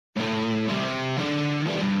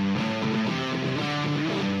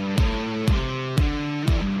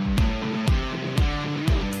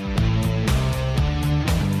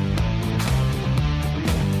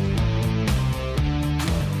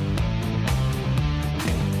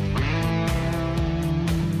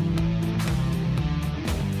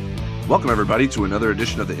Welcome, everybody, to another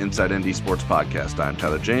edition of the Inside ND Sports Podcast. I'm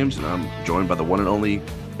Tyler James, and I'm joined by the one and only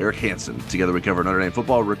Eric Hansen. Together, we cover Notre Dame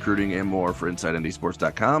football, recruiting, and more for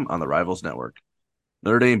InsideNDSports.com on the Rivals Network.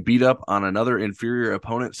 Notre Dame beat up on another inferior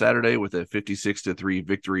opponent Saturday with a 56-3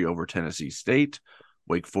 victory over Tennessee State.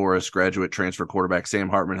 Wake Forest graduate transfer quarterback Sam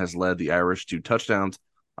Hartman has led the Irish to touchdowns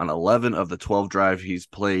on 11 of the 12 drives he's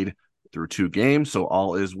played through 2 games, so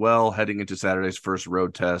all is well heading into Saturday's first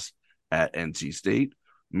road test at NC State.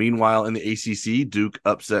 Meanwhile, in the ACC, Duke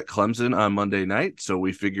upset Clemson on Monday night, so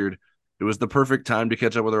we figured it was the perfect time to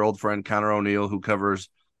catch up with our old friend Conor O'Neill, who covers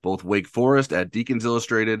both Wake Forest at Deacons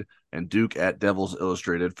Illustrated and Duke at Devils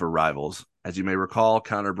Illustrated for Rivals. As you may recall,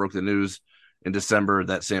 Conor broke the news in December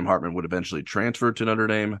that Sam Hartman would eventually transfer to Notre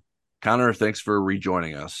Dame. Conor, thanks for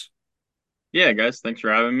rejoining us. Yeah, guys, thanks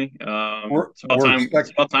for having me. It's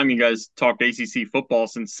about time you guys talked ACC football,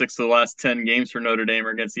 since 6 of the last 10 games for Notre Dame are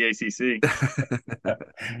against the ACC.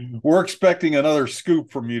 We're expecting another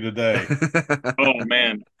scoop from you today. Oh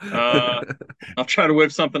man, I'll try to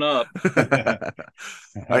whip something up.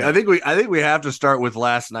 I think we have to start with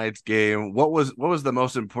last night's game. What was the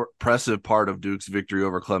most impressive part of Duke's victory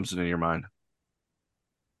over Clemson in your mind?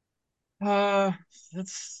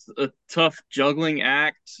 That's a tough juggling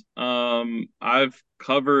act. I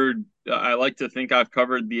like to think I've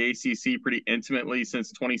covered the ACC pretty intimately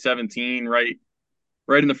since 2017, right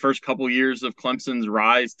in the first couple years of Clemson's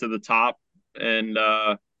rise to the top. And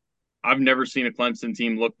I've never seen a Clemson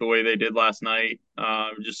team look the way they did last night.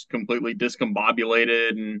 Just completely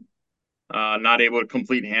discombobulated and not able to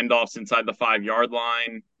complete handoffs inside the 5-yard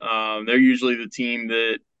line. They're usually the team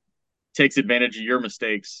that takes advantage of your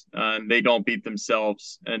mistakes, and they don't beat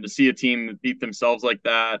themselves. And to see a team that beat themselves like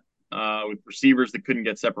that, with receivers that couldn't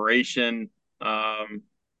get separation,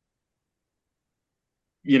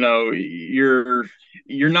 you're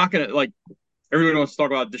not gonna, like, everybody wants to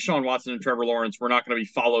talk about Deshaun Watson and Trevor Lawrence. We're not going to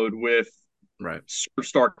be followed with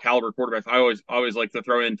superstar caliber quarterbacks. I always like to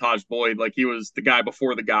throw in Taj Boyd, like he was the guy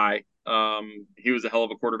before the guy. He was a hell of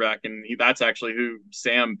a quarterback, and that's actually who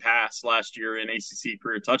Sam passed last year in ACC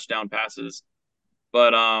career touchdown passes.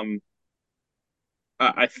 But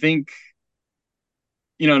I think,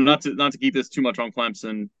 not to keep this too much on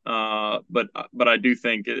Clemson, but I do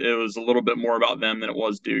think it was a little bit more about them than it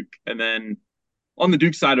was Duke. And then on the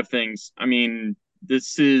Duke side of things, I mean,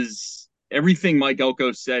 this is everything Mike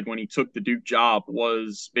Elko said when he took the Duke job.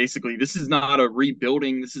 Was basically, this is not a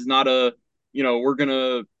rebuilding. This is not a, we're going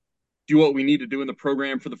to do what we need to do in the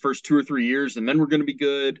program for the first 2 or 3 years, and then we're going to be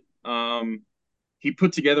good. He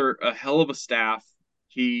put together a hell of a staff.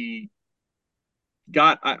 He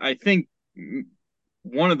got, I think,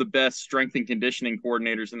 one of the best strength and conditioning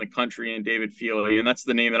coordinators in the country in David Feely, and that's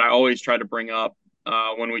the name that I always try to bring up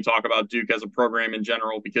when we talk about Duke as a program in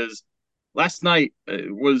general, because last night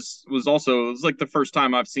was like the first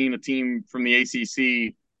time I've seen a team from the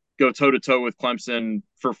ACC go toe to toe with Clemson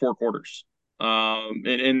for 4 quarters.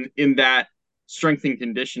 In that strength and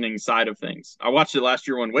conditioning side of things, I watched it last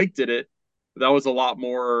year when Wake did it. That was a lot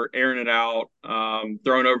more airing it out,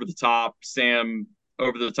 throwing over the top. Sam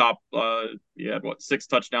over the top. He had 6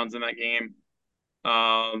 touchdowns in that game.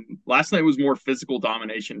 Last night was more physical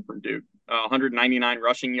domination from Duke. 199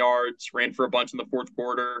 rushing yards, ran for a bunch in the 4th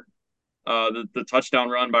quarter. The touchdown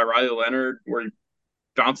run by Riley Leonard, where he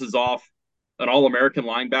bounces off an All-American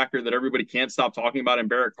linebacker that everybody can't stop talking about in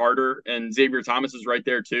Barrett Carter, and Xavier Thomas is right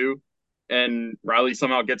there too. And Riley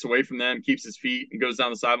somehow gets away from them, keeps his feet, and goes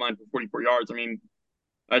down the sideline for 44 yards. I mean,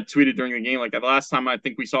 I tweeted during the game, like, the last time I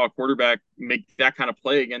think we saw a quarterback make that kind of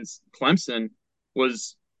play against Clemson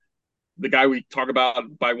was the guy we talk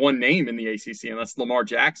about by one name in the ACC, and that's Lamar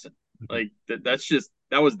Jackson. Like,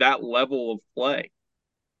 that was that level of play.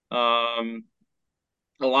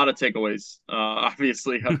 A lot of takeaways,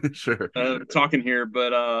 obviously, Sure. talking here,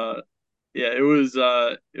 but yeah, it was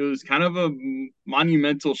kind of a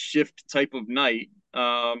monumental shift type of night.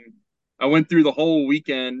 I went through the whole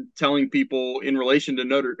weekend telling people in relation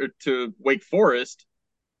to Wake Forest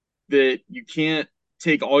that you can't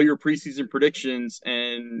take all your preseason predictions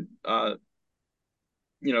and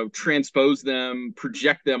transpose them,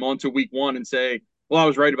 project them onto week 1 and say, well, I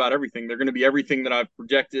was right about everything. They're going to be everything that I've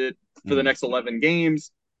projected for the next 11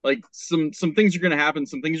 games. Like, some things are going to happen,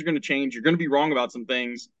 some things are going to change. You're going to be wrong about some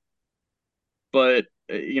things. But,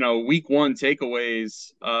 week 1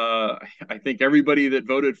 takeaways, I think everybody that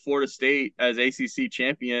voted Florida State as ACC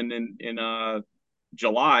champion in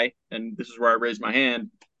July, and this is where I raised my hand,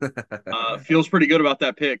 feels pretty good about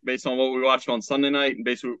that pick based on what we watched on Sunday night and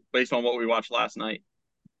based on what we watched last night.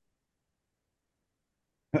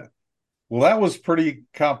 Well, that was pretty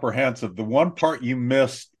comprehensive. The one part you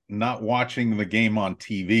missed not watching the game on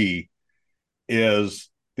TV is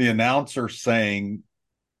the announcer saying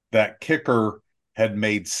that kicker had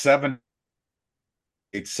made 70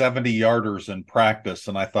 yarders in practice.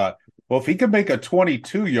 And I thought, well, if he could make a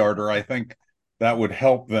 22 yarder, I think that would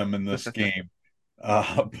help them in this game.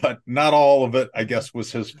 But not all of it, I guess,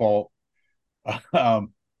 was his fault.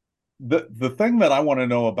 Um, the thing that I want to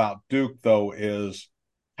know about Duke, though, is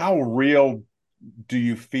how real do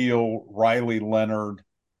you feel Riley Leonard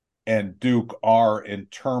and Duke are in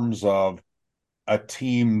terms of a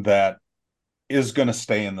team that is going to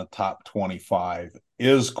stay in the top 25,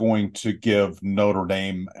 is going to give Notre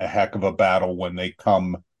Dame a heck of a battle when they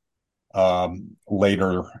come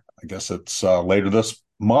later. I guess it's later this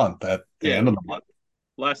month at the end of the month.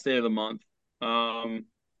 Last day of the month.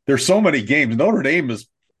 There's so many games. Notre Dame is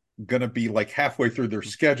going to be like halfway through their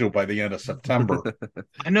schedule by the end of September.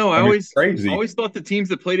 I know. I always thought the teams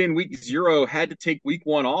that played in week 0 had to take week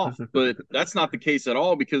 1 off, but that's not the case at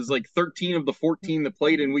all, because like 13 of the 14 that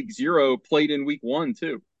played in week 0 played in week 1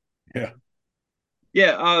 too. Yeah.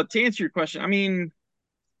 Yeah. To answer your question, I mean,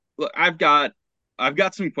 look, I've got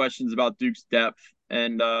some questions about Duke's depth,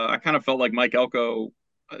 and I kind of felt like Mike Elko,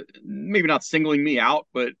 maybe not singling me out,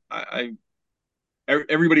 but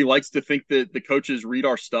everybody likes to think that the coaches read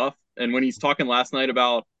our stuff. And when he's talking last night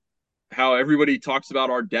about how everybody talks about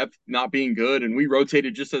our depth not being good and we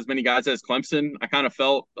rotated just as many guys as Clemson, I kind of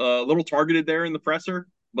felt a little targeted there in the presser.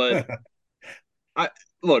 But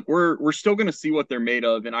look, we're still going to see what they're made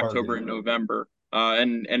of in October and November.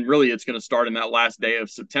 And really it's going to start in that last day of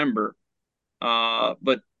September.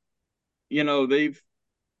 But you know,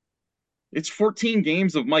 it's 14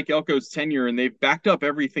 games of Mike Elko's tenure, and they've backed up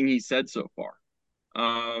everything he said so far.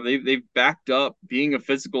 They've backed up being a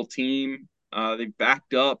physical team. They've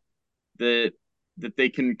backed up that they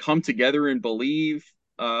can come together and believe.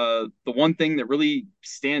 The one thing that really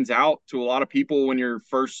stands out to a lot of people when you're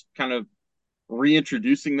first kind of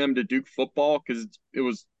reintroducing them to Duke football, because it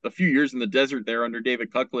was a few years in the desert there under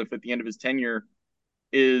David Cutcliffe at the end of his tenure,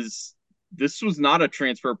 is this was not a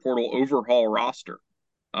transfer portal overhaul roster.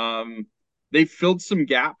 They filled some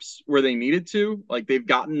gaps where they needed to. Like, they've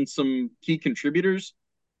gotten some key contributors,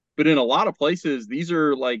 but in a lot of places, these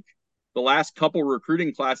are like the last couple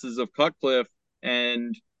recruiting classes of Cutcliffe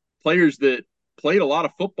and players that played a lot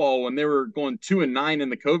of football when they were going 2-9 in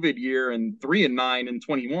the COVID year and 3-9 in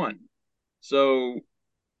 21. So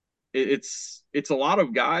it's a lot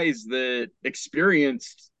of guys that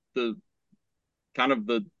experienced the kind of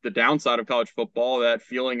the downside of college football, that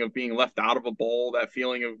feeling of being left out of a bowl, that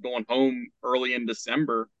feeling of going home early in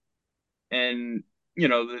December. And, you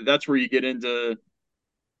know, that's where you get into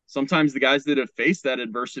sometimes the guys that have faced that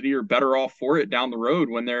adversity are better off for it down the road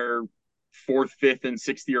when they're 4th, 5th, and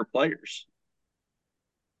 6th year players.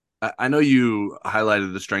 I know you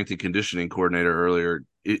highlighted the strength and conditioning coordinator earlier.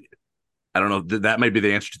 I don't know, that may be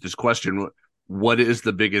the answer to this question. What is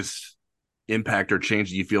the biggest impact or change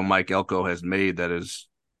that you feel Mike Elko has made that has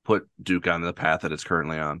put Duke on the path that it's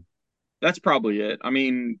currently on? That's probably it. I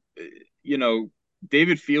mean, you know,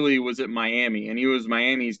 David Feely was at Miami and he was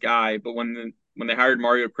Miami's guy, but when they hired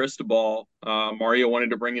Mario Cristobal, Mario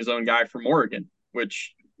wanted to bring his own guy from Oregon,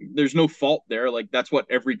 which there's no fault there. Like, that's what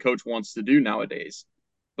every coach wants to do nowadays,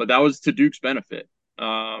 but that was to Duke's benefit.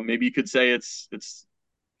 Maybe you could say it's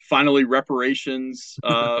finally reparations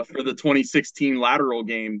for the 2016 lateral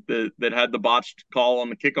game that had the botched call on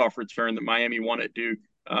the kickoff return that Miami won at Duke.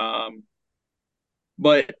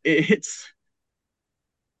 But it's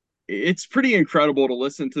pretty incredible to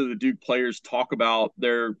listen to the Duke players talk about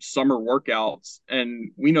their summer workouts.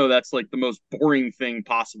 And we know that's like the most boring thing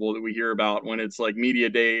possible that we hear about when it's like media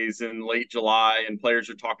days in late July and players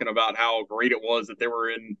are talking about how great it was that they were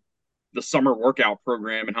in the summer workout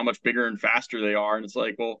program and how much bigger and faster they are. And it's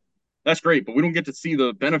like, well, that's great, but we don't get to see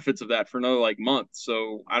the benefits of that for another like month.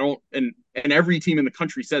 So I don't, and every team in the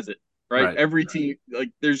country says it, right? Every team, like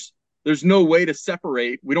there's no way to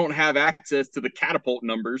separate. We don't have access to the catapult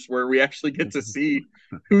numbers where we actually get to see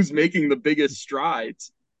who's making the biggest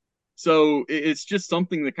strides. So it's just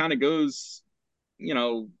something that kind of goes, you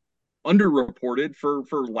know, underreported for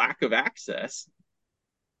lack of access.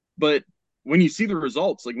 But when you see the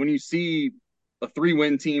results, like when you see a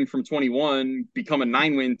 3-win team from 21 become a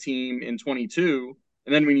 9-win team in 22,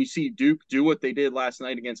 and then when you see Duke do what they did last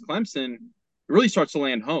night against Clemson, it really starts to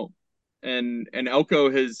land home. And Elko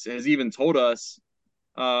has even told us,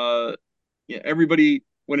 everybody,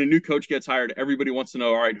 when a new coach gets hired, everybody wants to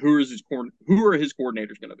know, all right, who are his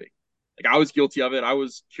coordinators going to be? Like, I was guilty of it. I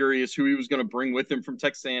was curious who he was going to bring with him from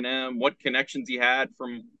Texas A&M, what connections he had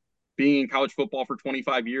from being in college football for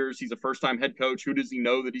 25 years. He's a first-time head coach. Who does he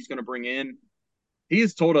know that he's going to bring in? he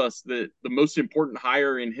has told us that the most important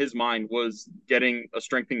hire in his mind was getting a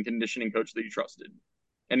strength and conditioning coach that he trusted.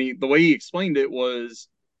 And the way he explained it was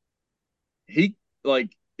he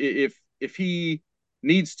like if he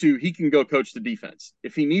needs to, he can go coach the defense.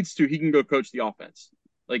 If he needs to, he can go coach the offense.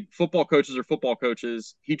 Like football coaches are football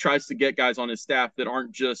coaches. He tries to get guys on his staff that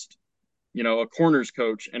aren't just, a corners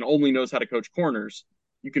coach and only knows how to coach corners.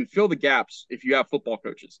 You can fill the gaps if you have football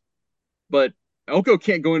coaches. But Elko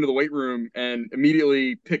can't go into the weight room and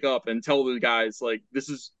immediately pick up and tell the guys, like, this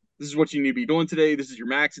is what you need to be doing today. This is your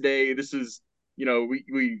max day. This is,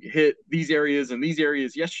 we hit these areas and these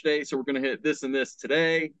areas yesterday, so we're going to hit this and this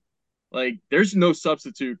today. Like, there's no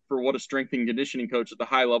substitute for what a strength and conditioning coach at the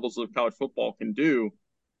high levels of college football can do.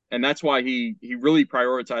 And that's why he really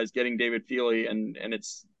prioritized getting David Feely, and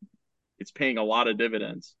it's paying a lot of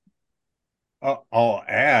dividends. I'll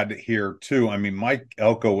add here too. I mean, Mike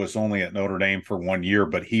Elko was only at Notre Dame for 1 year,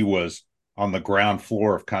 but he was on the ground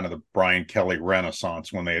floor of kind of the Brian Kelly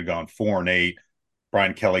renaissance when they had gone 4-8.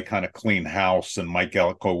 Brian Kelly kind of cleaned house, and Mike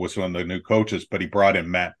Elko was one of the new coaches, but he brought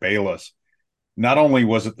in Matt Bayless. Not only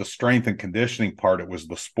was it the strength and conditioning part, it was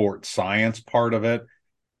the sports science part of it,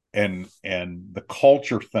 and the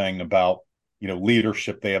culture thing about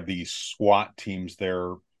leadership. They have these SWAT teams,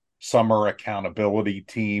 their summer accountability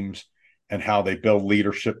teams, and how they build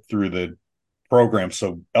leadership through the program.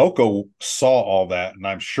 So Elko saw all that, and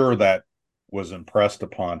I'm sure that was impressed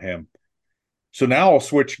upon him. So now I'll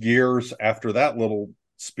switch gears after that little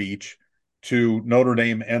speech to Notre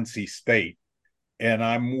Dame, NC State. And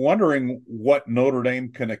I'm wondering what Notre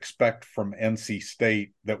Dame can expect from NC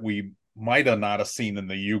State that we might have not have seen in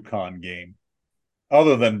the UConn game,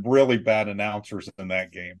 other than really bad announcers in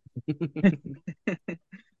that game.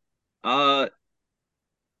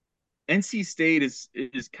 NC State is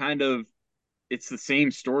kind of, it's the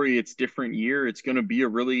same story. It's different year. It's going to be a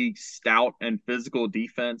really stout and physical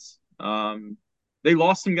defense. They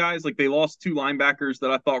lost some guys, like they lost two linebackers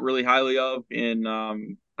that I thought really highly of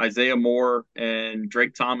in Isaiah Moore and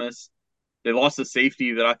Drake Thomas. They lost a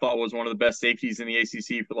safety that I thought was one of the best safeties in the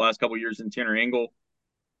ACC for the last couple of years in Tanner Angle.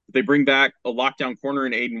 They bring back a lockdown corner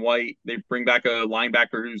in Aiden White. They bring back a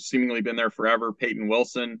linebacker who's seemingly been there forever, Peyton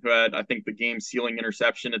Wilson, who had, I think, the game-sealing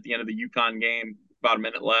interception at the end of the UConn game, about a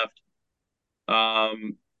minute left.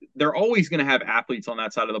 They're always going to have athletes on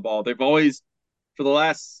that side of the ball. They've always, for the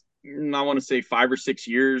last, I want to say 5 or 6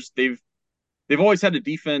 years, they've always had a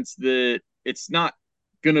defense that it's not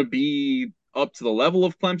going to be up to the level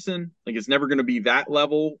of Clemson. Like, it's never going to be that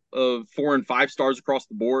level of 4 and 5 stars across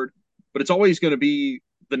the board, but it's always going to be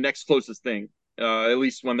the next closest thing, at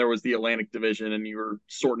least when there was the Atlantic Division and you were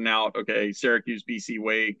sorting out, okay, Syracuse, BC,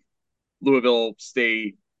 Wake, Louisville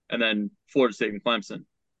State, and then Florida State and Clemson.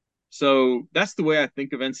 So that's the way I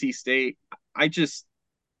think of NC State. I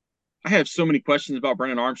have so many questions about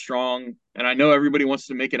Brennan Armstrong, and I know everybody wants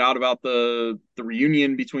to make it out about the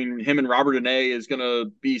reunion between him and Robert Anae is going to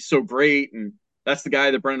be so great, and that's the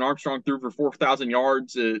guy that Brennan Armstrong threw for 4,000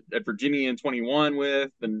 yards at Virginia in 21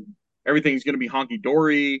 with, and everything's going to be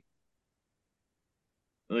honky-dory.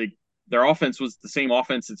 Like, their offense was the same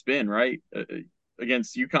offense it's been, right?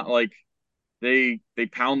 Against UConn, like, they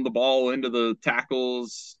pound the ball into the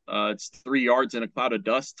tackles. It's 3 yards in a cloud of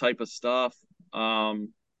dust type of stuff.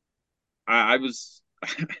 I was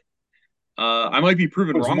I might be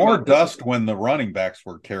proven wrong. It was more dust when the running backs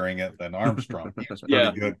were carrying it than Armstrong. He was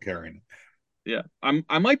pretty good carrying it. Yeah,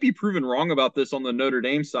 I might be proven wrong about this on the Notre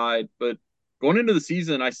Dame side, but going into the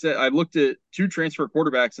season, I looked at 2 transfer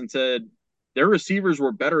quarterbacks and said their receivers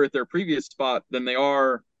were better at their previous spot than they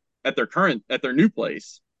are at their new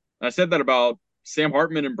place. And I said that about Sam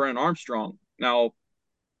Hartman and Brennan Armstrong. Now,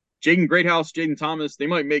 Jaden Greathouse, Jaden Thomas, they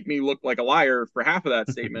might make me look like a liar for half of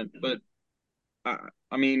that statement, but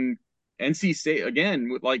I mean, NC State,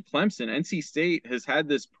 again, like Clemson, NC State has had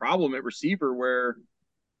this problem at receiver where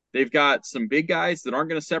they've got some big guys that aren't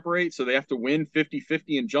going to separate, so they have to win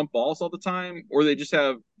 50-50 and jump balls all the time, or they just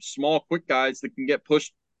have small, quick guys that can get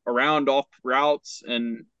pushed around off routes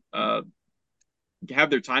and have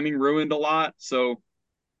their timing ruined a lot. So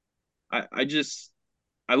I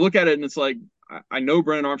look at it and it's like, I know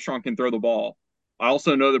Brennan Armstrong can throw the ball. I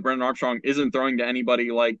also know that Brennan Armstrong isn't throwing to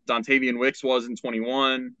anybody like Dontavian Wicks was in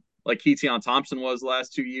 21, like Keaton Thompson was the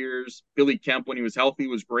last 2 years. Billy Kemp, when he was healthy,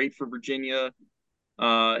 was great for Virginia.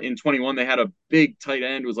 In 21, they had a big tight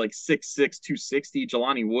end, was like 6'6", 260,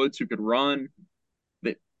 Jelani Woods, who could run.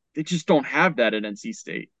 They just don't have that at NC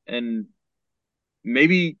State. And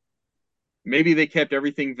maybe they kept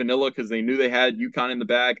everything vanilla because they knew they had UConn in the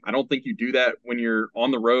bag. I don't think you do that when you're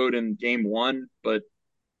on the road in game 1, but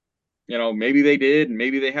maybe they did, and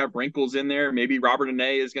maybe they have wrinkles in there. Maybe Robert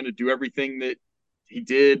Anae is going to do everything that he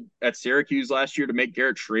did at Syracuse last year to make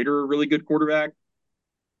Garrett Schrader a really good quarterback.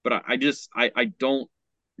 But I don't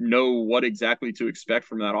know what exactly to expect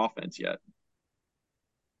from that offense yet.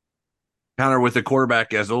 Connor, with a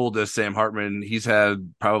quarterback as old as Sam Hartman, he's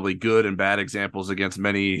had probably good and bad examples against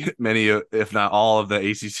many, if not all, of the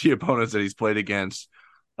ACC opponents that he's played against.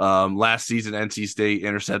 Last season, NC State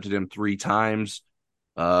intercepted him 3 times.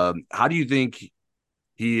 How do you think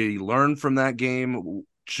he learned from that game?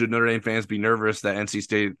 Should Notre Dame fans be nervous that NC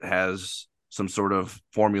State has some sort of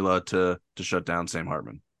formula to shut down Sam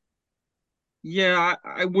Hartman? Yeah,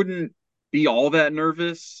 I wouldn't be all that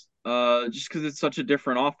nervous, just because it's such a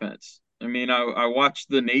different offense. I mean, I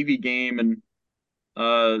watched the Navy game,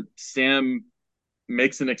 and Sam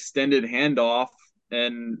makes an extended handoff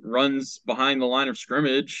and runs behind the line of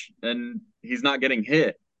scrimmage, and he's not getting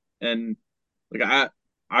hit. And like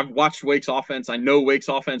I've watched Wake's offense. I know Wake's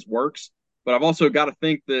offense works, but I've also got to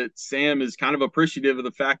think that Sam is kind of appreciative of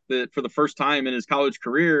the fact that for the first time in his college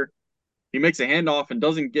career, he makes a handoff and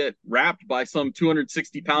doesn't get wrapped by some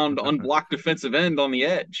 260-pound unblocked defensive end on the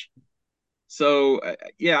edge. So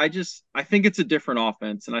yeah, I think it's a different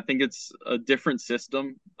offense, and I think it's a different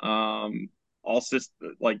system. All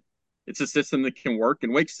system like it's a system that can work,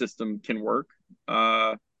 and Wake's system can work.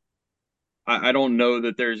 I don't know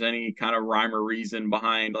that there's any kind of rhyme or reason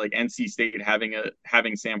behind like NC State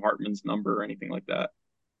having Sam Hartman's number or anything like that.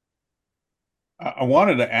 I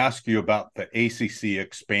wanted to ask you about the ACC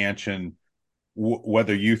expansion,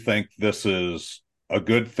 whether you think this is a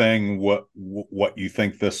good thing, what you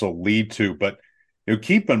think this will lead to. But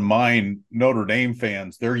keep in mind, Notre Dame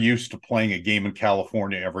fans, they're used to playing a game in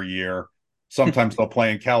California every year. Sometimes they'll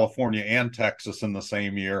play in California and Texas in the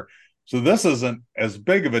same year. So this isn't as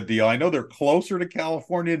big of a deal. I know they're closer to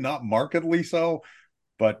California, not markedly so,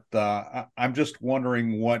 but I'm just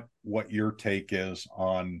wondering what your take is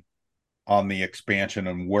on the expansion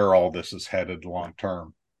and where all this is headed long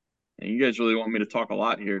term. And you guys really want me to talk a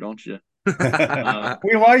lot here, don't you? We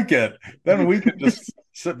like it. Then we can just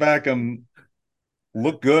sit back and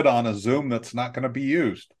look good on a Zoom that's not going to be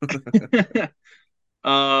used.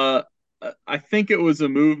 I think it was a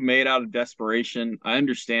move made out of desperation. I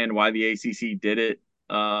understand why the ACC did it.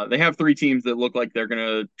 They have 3 teams that look like they're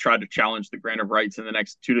going to try to challenge the grant of rights in the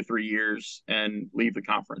next 2 to 3 years and leave the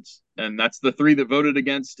conference. And that's the 3 that voted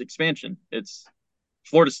against expansion. It's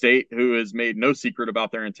Florida State, who has made no secret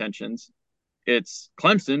about their intentions. It's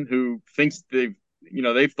Clemson, who thinks they've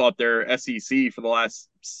thought they're SEC for the last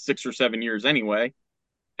 6 or 7 years anyway.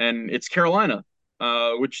 And it's Carolina,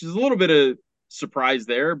 which is a little bit of surprise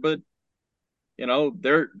there, but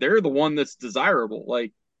they're the one that's desirable.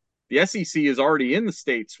 Like, the SEC is already in the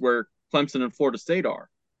states where Clemson and Florida State are.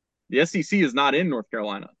 The SEC is not in North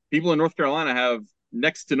Carolina. People in North Carolina have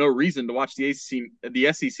next to no reason to watch the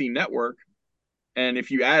SEC network. And if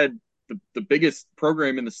you add the biggest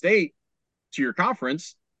program in the state to your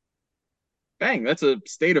conference, bang, that's a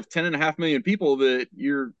state of 10.5 million people that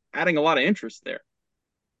you're adding a lot of interest there.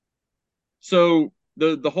 So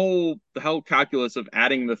the whole calculus of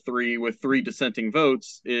adding the 3 with 3 dissenting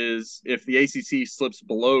votes is if the ACC slips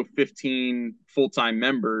below 15 full-time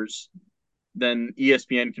members, then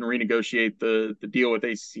ESPN can renegotiate the deal with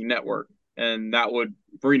ACC Network. And that would,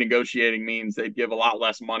 renegotiating means they'd give a lot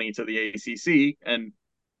less money to the ACC. And,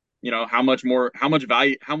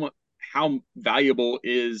 how valuable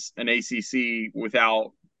is an ACC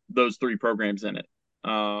without those 3 programs in it?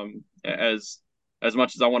 As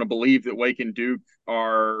much as I want to believe that Wake and Duke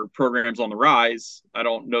are programs on the rise, I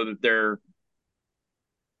don't know that their,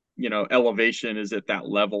 elevation is at that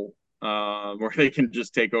level where they can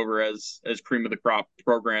just take over as cream of the crop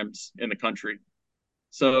programs in the country.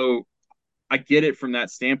 So I get it from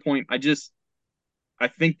that standpoint. I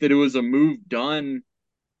think that it was a move done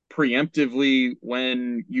preemptively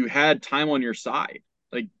when you had time on your side.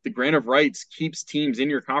 Like, the grant of rights keeps teams in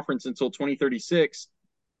your conference until 2036.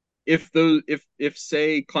 If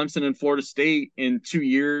say Clemson and Florida State in 2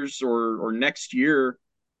 years or next year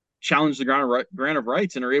challenge the grant of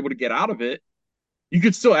rights and are able to get out of it, you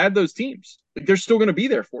could still add those teams. Like, they're still going to be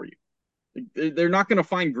there for you. They're not going to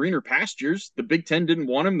find greener pastures. The Big Ten didn't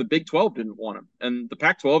want them. The Big 12 didn't want them. And the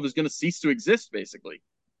Pac-12 is going to cease to exist, basically.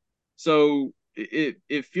 So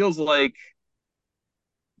it feels like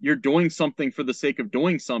you're doing something for the sake of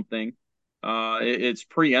doing something. It's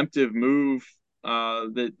preemptive move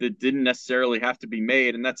that didn't necessarily have to be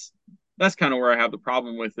made. And that's kind of where I have the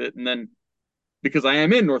problem with it. And then because I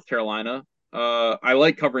am in North Carolina, I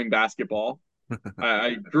like covering basketball.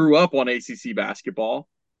 I grew up on ACC basketball.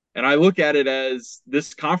 And I look at it as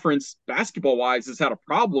this conference, basketball-wise, has had a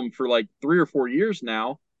problem for like 3 or 4 years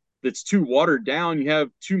now. that's too watered down. You have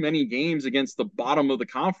too many games against the bottom of the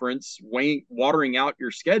conference, watering out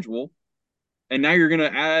your schedule. And now you're going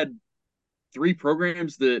to add 3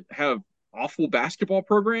 programs that have awful basketball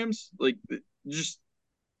programs. Like, just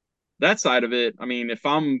that side of it. I mean, if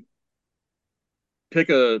I'm pick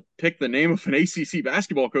the name of an ACC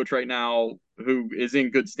basketball coach right now who is in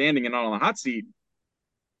good standing and not on the hot seat,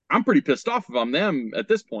 I'm pretty pissed off if I'm them at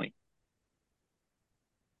this point.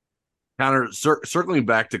 Connor, circling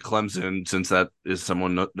back to Clemson, since that is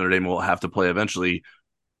someone Notre Dame will have to play eventually,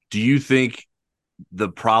 do you think the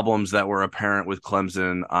problems that were apparent with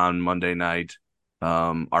Clemson on Monday night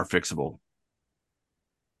are fixable?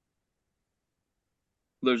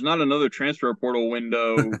 There's not another transfer portal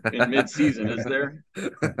window in mid-season, is there?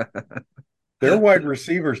 Their wide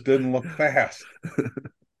receivers didn't look fast.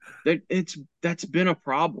 That's been a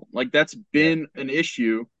problem. Like, that's been an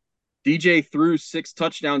issue. DJ threw 6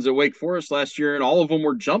 touchdowns at Wake Forest last year, and all of them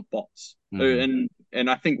were jump balls. Mm-hmm. And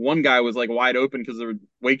I think one guy was like wide open because the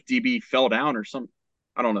Wake DB fell down or something.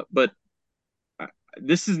 I don't know, but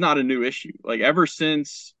this is not a new issue. Like, ever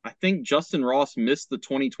since I think Justin Ross missed the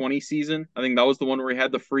 2020 season, I think that was the one where he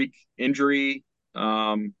had the freak injury.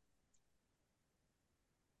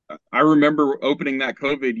 I remember opening that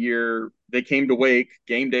COVID year, they came to Wake,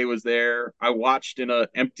 game day was there. I watched in an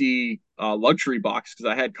empty luxury box because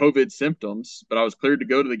I had COVID symptoms, but I was cleared to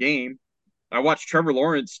go to the game. I watched Trevor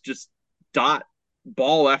Lawrence just dot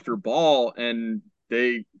ball after ball, and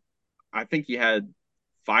I think he had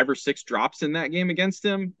 5 or 6 drops in that game against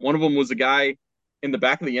him. One of them was a guy in the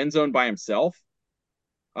back of the end zone by himself.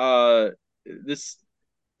 This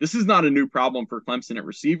is not a new problem for Clemson at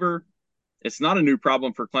receiver. It's not a new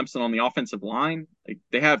problem for Clemson on the offensive line. Like,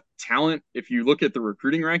 they have talent. If you look at the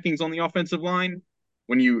recruiting rankings on the offensive line,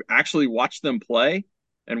 when you actually watch them play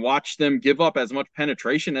and watch them give up as much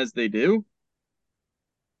penetration as they do,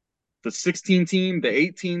 the 16 team, the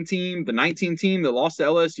 18 team, the 19 team that lost to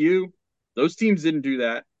LSU, those teams didn't do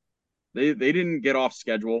that. They didn't get off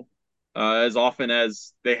schedule as often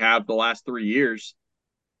as they have the last 3 years.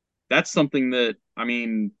 That's something that, I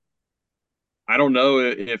mean, I don't know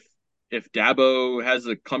if Dabo has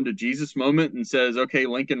a come to Jesus moment and says, okay,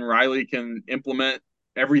 Lincoln Riley can implement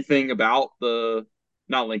everything about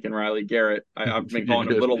not Lincoln Riley, Garrett. I've been calling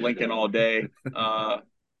him Little Lincoln all day. But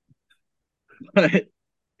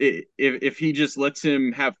if he just lets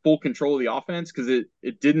him have full control of the offense, because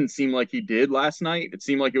it didn't seem like he did last night. It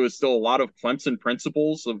seemed like it was still a lot of Clemson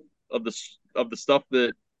principles of the stuff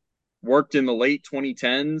that worked in the late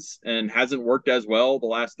 2010s and hasn't worked as well the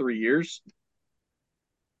last 3 years.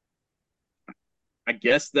 I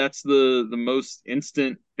guess that's the most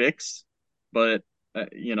instant fix, but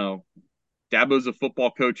Dabo's a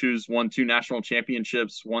football coach who's won 2 national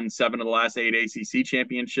championships, won 7 of the last 8 ACC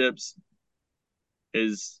championships.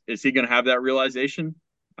 Is he going to have that realization?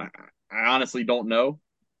 I honestly don't know.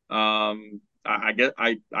 I guess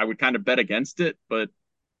I would kind of bet against it, but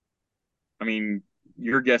I mean,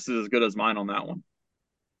 your guess is as good as mine on that one.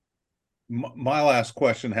 My last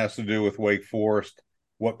question has to do with Wake Forest.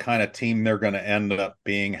 What kind of team they're going to end up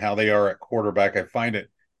being, how they are at quarterback. I find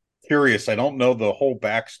it curious. I don't know the whole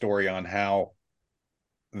backstory on how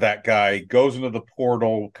that guy goes into the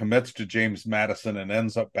portal, commits to James Madison, and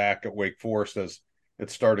ends up back at Wake Forest as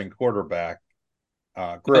its starting quarterback.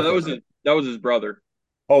 Griffith. That was his brother.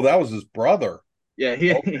 Oh, that was his brother. Yeah, he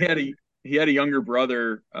had a younger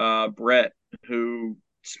brother, Brett, who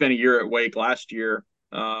spent a year at Wake last year.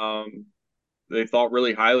 They thought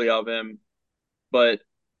really highly of him, but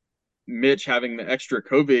Mitch having the extra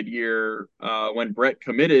COVID year, when Brett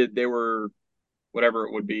committed, they were whatever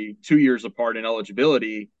it would be 2 years apart in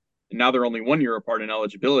eligibility, and now they're only 1 year apart in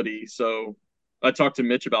eligibility. So I talked to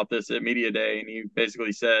Mitch about this at media day, and he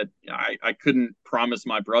basically said, I couldn't promise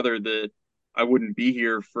my brother that I wouldn't be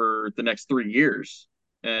here for the next 3 years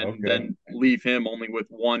and then leave him only with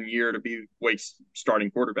 1 year to be Wake's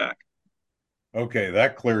starting quarterback. Okay,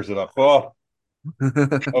 that clears it up. Oh,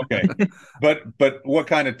 okay. But what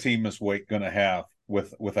kind of team is Wake going to have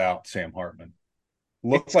without Sam Hartman?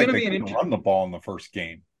 Looks like they can run the ball in the first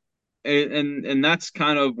game. And that's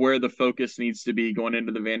kind of where the focus needs to be going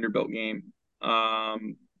into the Vanderbilt game.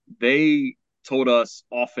 They told us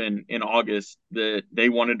often in August that they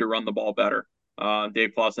wanted to run the ball better.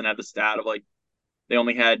 Dave Clawson had the stat of like they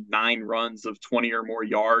only had 9 runs of 20 or more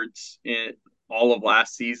yards in all of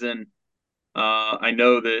last season. I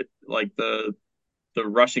know that like the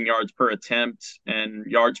rushing yards per attempt and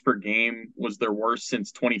yards per game was their worst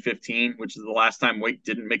since 2015, which is the last time Wake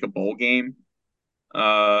didn't make a bowl game.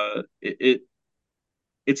 It's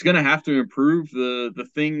going to have to improve.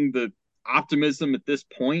 The optimism at this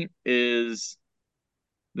point is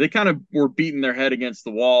they kind of were beating their head against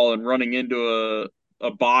the wall and running into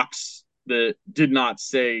a box that did not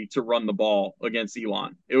say to run the ball against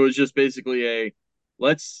Elon. It was just basically a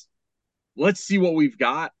let's see what we've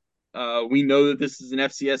got. We know that this is an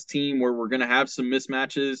FCS team where we're going to have some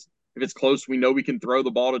mismatches. If it's close, we know we can throw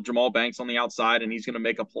the ball to Jamal Banks on the outside and he's going to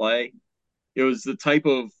make a play. It was the type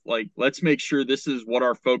of like, let's make sure this is what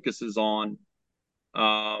our focus is on.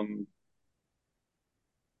 Um,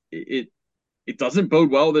 it it doesn't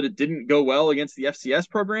bode well that it didn't go well against the FCS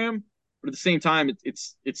program, but at the same time,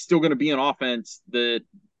 it's still going to be an offense that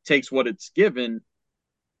takes what it's given.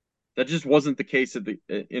 That just wasn't the case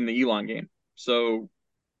in the Elon game. So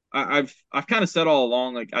I've kind of said all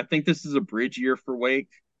along, like I think this is a bridge year for Wake.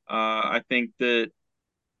 I think that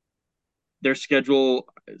their schedule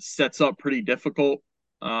sets up pretty difficult.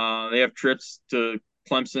 They have trips to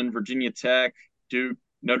Clemson, Virginia Tech, Duke,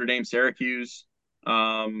 Notre Dame, Syracuse.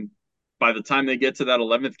 By the time they get to that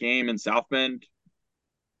 11th game in South Bend,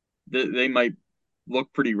 they might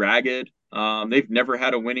look pretty ragged. They've never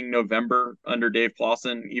had a winning November under Dave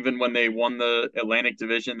Clawson. Even when they won the Atlantic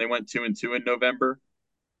Division, they went 2-2 in November.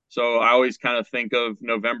 So I always kind of think of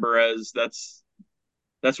November as that's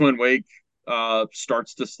when Wake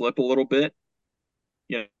starts to slip a little bit.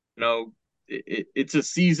 You know, it's a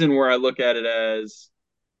season where I look at it as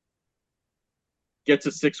get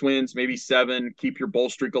to 6 wins, maybe 7, keep your bowl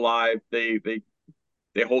streak alive. They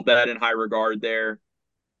hold that in high regard there,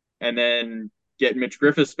 and then get Mitch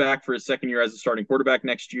Griffiths back for his second year as a starting quarterback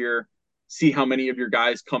next year. See how many of your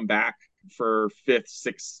guys come back for 5th,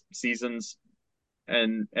 6th seasons,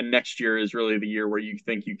 and next year is really the year where you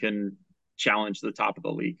think you can challenge the top of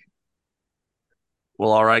the league.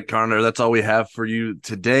 Well, all right, Conor, that's all we have for you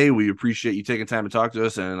today. We appreciate you taking time to talk to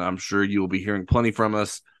us, and I'm sure you will be hearing plenty from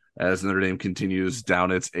us as Notre Dame continues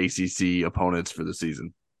down its ACC opponents for the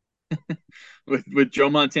season. with Joe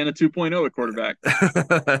Montana 2.0 at quarterback.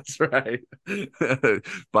 That's right.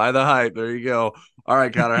 Buy the hype. There you go. All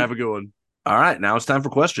right, Conor, have a good one. All right, now it's time for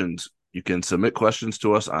questions. You can submit questions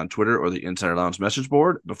to us on Twitter or the Insider Lounge message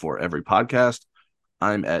board before every podcast.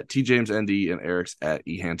 I'm at TJamesND and Eric's at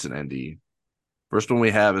eHansenND. First one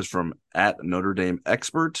we have is from at Notre Dame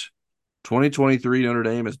Expert. 2023 Notre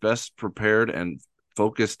Dame is best prepared and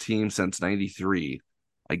focused team since 93.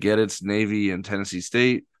 I get it's Navy and Tennessee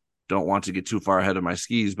State. Don't want to get too far ahead of my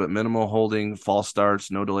skis, but minimal holding, false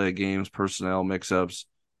starts, no delay of games, personnel mix-ups,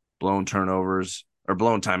 blown turnovers, or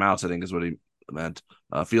blown timeouts, I think is what he meant.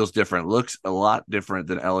 Feels different. Looks a lot different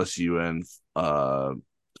than LSU and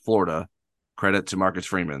Florida. Credit to Marcus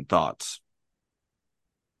Freeman. Thoughts?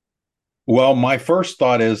 Well, my first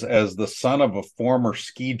thought is, as the son of a former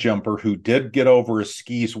ski jumper who did get over his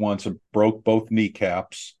skis once and broke both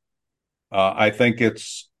kneecaps, I think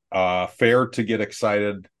it's fair to get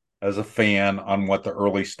excited as a fan on what the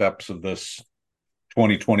early steps of this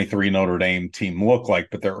 2023 Notre Dame team look like.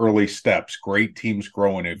 But their early steps, great teams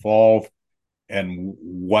grow and evolve, and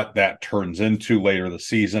what that turns into later the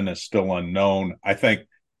season is still unknown. I think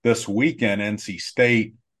this weekend, NC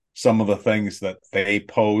State, some of the things that they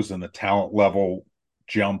pose and the talent level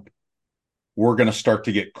jump, we're going to start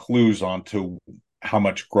to get clues onto how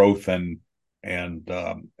much growth and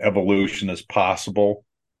evolution is possible.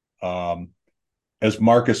 As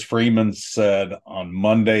Marcus Freeman said on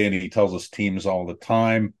Monday, and he tells us teams all the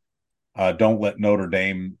time, don't let Notre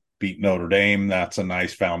Dame beat Notre Dame. That's a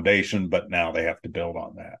nice foundation, but now they have to build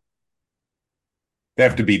on that. They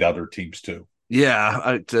have to beat other teams too.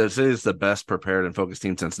 Yeah, to say it's the best prepared and focused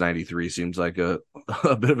team since 93 seems like a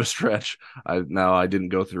bit of a stretch. I didn't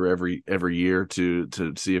go through every year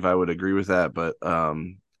to see if I would agree with that, but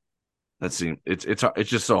that seems it's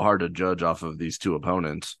just so hard to judge off of these two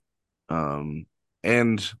opponents.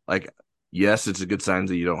 And like, yes, it's a good sign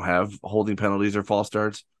that you don't have holding penalties or false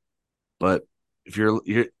starts, but if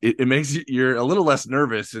it makes you're a little less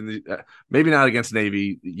nervous, and maybe not against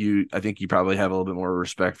Navy. I think you probably have a little bit more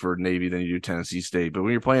respect for Navy than you do Tennessee State. But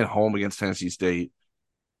when you're playing home against Tennessee State,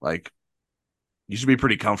 like, you should be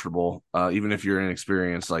pretty comfortable, even if you're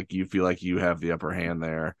inexperienced. Like, you feel like you have the upper hand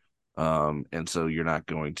there, and so you're not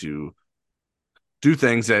going to do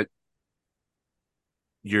things that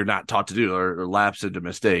you're not taught to do or lapse into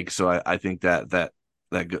mistakes. So I think that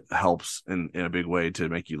helps in a big way to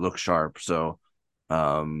make you look sharp. So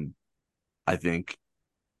I think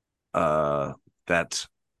that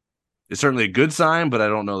is certainly a good sign, but I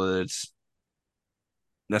don't know that it's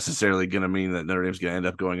necessarily going to mean that Notre Dame's going to end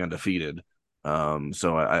up going undefeated.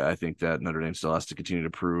 So I think that Notre Dame still has to continue to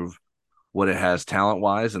prove what it has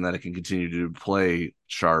talent-wise and that it can continue to play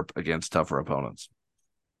sharp against tougher opponents.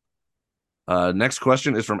 Next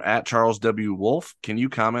question is from @Charles W. Wolf. Can you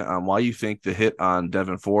comment on why you think the hit on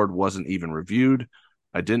Devin Ford wasn't even reviewed?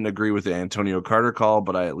 I didn't agree with the Antonio Carter call,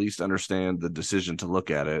 but I at least understand the decision to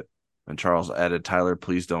look at it. And Charles added, Tyler,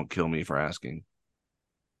 please don't kill me for asking.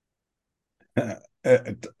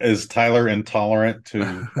 Is Tyler intolerant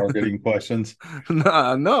to targeting questions?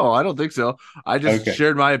 No, I don't think so. I just Okay.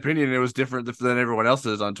 shared my opinion. And it was different than everyone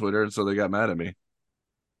else's on Twitter, and so they got mad at me.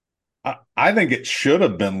 I think it should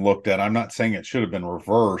have been looked at. I'm not saying it should have been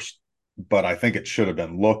reversed, but I think it should have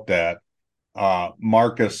been looked at.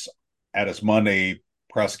 Marcus, at his Monday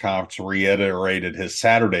press conference, reiterated his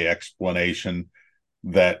Saturday explanation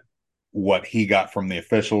that what he got from the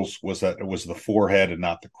officials was that it was the forehead and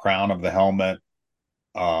not the crown of the helmet.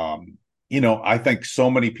 I think so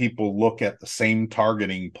many people look at the same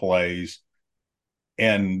targeting plays,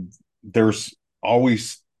 and there's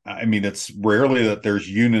always, it's rarely that there's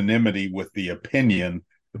unanimity with the opinion.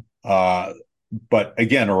 But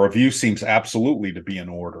again, a review seems absolutely to be in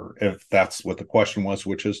order if that's what the question was,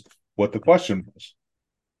 which is what the question was.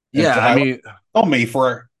 Yeah, tell me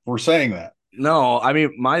for saying that. No,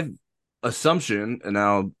 my assumption, and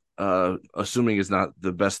now assuming is not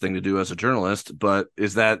the best thing to do as a journalist, but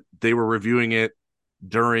is that they were reviewing it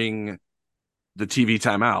during the TV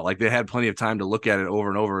timeout. Like they had plenty of time to look at it over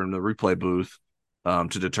and over in the replay booth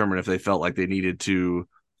to determine if they felt like they needed to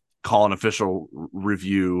call an official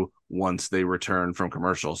review once they return from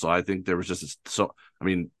commercial. So I think there was just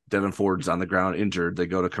Devin Ford's on the ground injured. They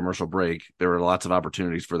go to commercial break. There were lots of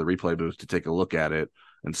opportunities for the replay booth to take a look at it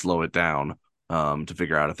and slow it down to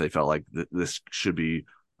figure out if they felt like this should be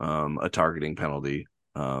a targeting penalty.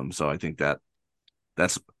 So I think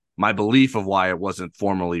that's my belief of why it wasn't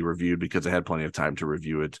formally reviewed, because they had plenty of time to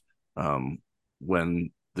review it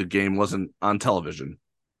when the game wasn't on television.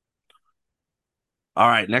 All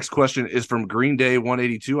right, next question is from Green Day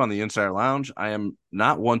 182 on the Insider Lounge. I am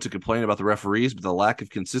not one to complain about the referees, but the lack of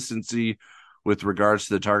consistency with regards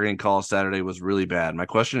to the targeting call Saturday was really bad. My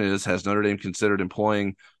question is, has Notre Dame considered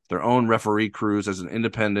employing their own referee crews as an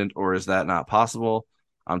independent, or is that not possible?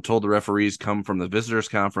 I'm told the referees come from the visitors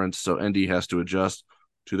conference, so ND has to adjust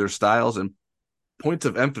to their styles and points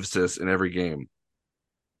of emphasis in every game.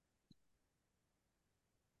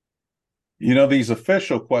 These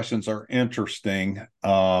official questions are interesting,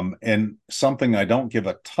 and something I don't give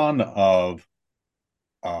a ton of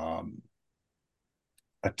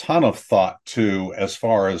thought to, as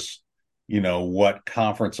far as what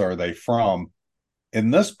conference are they from. In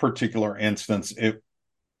this particular instance,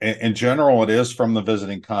 in general, it is from the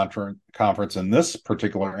visiting conference. In this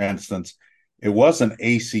particular instance, it was an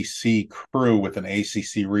ACC crew with an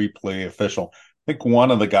ACC replay official. I think one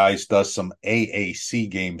of the guys does some AAC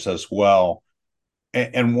games as well.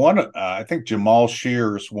 And I think Jamal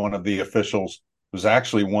Shears, one of the officials, was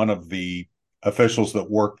actually one of the officials that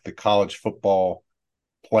worked the college football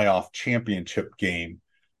playoff championship game.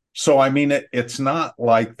 So, it's not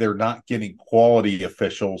like they're not getting quality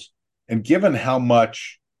officials. And given how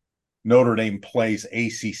much Notre Dame plays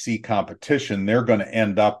ACC competition, they're going to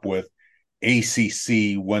end up with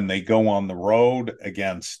ACC when they go on the road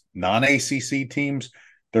against non-ACC teams.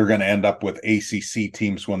 They're going to end up with ACC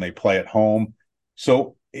teams when they play at home.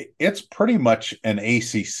 So it's pretty much an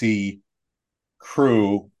ACC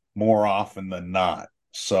crew more often than not.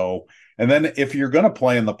 So, and then if you're going to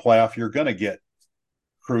play in the playoff, you're going to get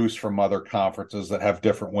crews from other conferences that have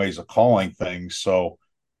different ways of calling things. So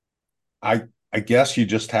I guess you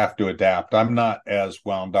just have to adapt. I'm not as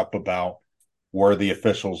wound up about where the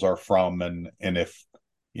officials are from, and if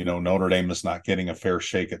Notre Dame is not getting a fair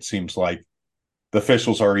shake. It seems like the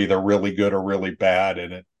officials are either really good or really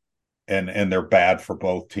bad, and they're bad for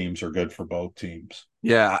both teams or good for both teams.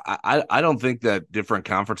 Yeah, I don't think that different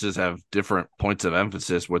conferences have different points of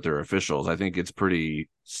emphasis with their officials. I think it's pretty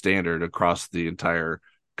standard across the entire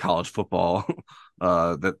college football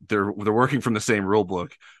that they're working from the same rule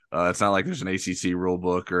book. It's not like there's an ACC rule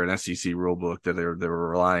book or an SEC rule book that they're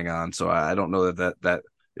relying on. So I don't know that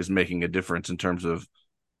is making a difference in terms of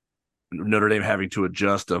Notre Dame having to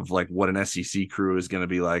adjust of like what an SEC crew is going to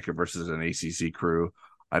be like versus an ACC crew.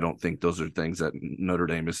 I don't think those are things that Notre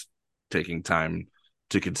Dame is taking time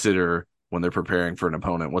to consider when they're preparing for an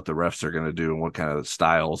opponent, what the refs are going to do and what kind of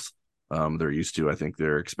styles they're used to. I think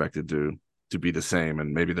they're expected to be the same,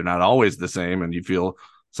 and maybe they're not always the same, and you feel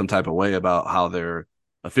some type of way about how they're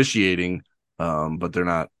officiating, but they're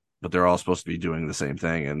not. But they're all supposed to be doing the same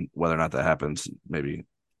thing, and whether or not that happens, maybe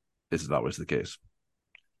isn't always the case.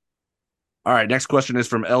 All right, next question is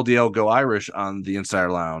from LDL Go Irish on the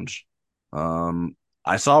Insider Lounge.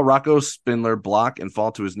 I saw Rocco Spindler block and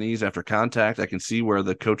fall to his knees after contact. I can see where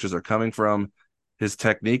the coaches are coming from. His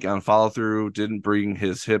technique on follow through didn't bring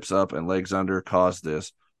his hips up and legs under, caused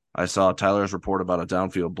this. I saw Tyler's report about a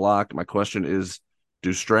downfield block. My question is,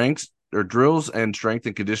 do strengths or drills and strength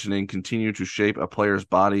and conditioning continue to shape a player's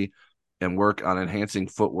body and work on enhancing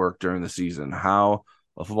footwork during the season? How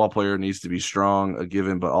a football player needs to be strong, a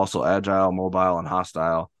given, but also agile, mobile, and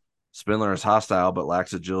hostile. Spindler is hostile, but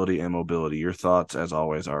lacks agility and mobility. Your thoughts, as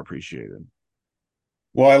always, are appreciated.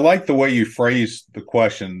 Well, I like the way you phrased the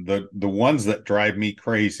question. The ones that drive me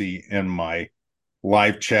crazy in my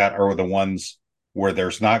live chat are the ones where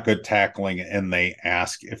there's not good tackling and they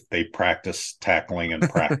ask if they practice tackling in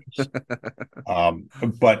practice.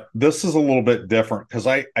 But this is a little bit different because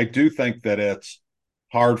I do think that it's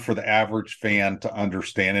hard for the average fan to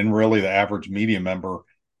understand, and really the average media member,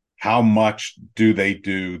 how much do they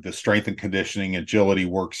do the strength and conditioning, agility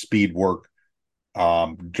work, speed work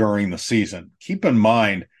during the season. Keep in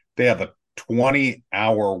mind, they have a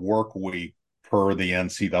 20-hour work week per the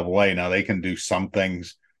NCAA. Now, they can do some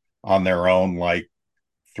things on their own, like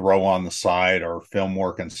throw on the side or film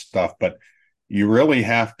work and stuff, but you really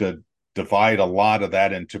have to divide a lot of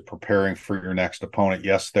that into preparing for your next opponent.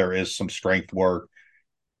 Yes, there is some strength work,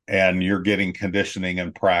 and you're getting conditioning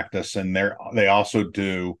and practice, and they also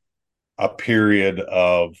do a period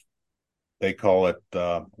of, they call it,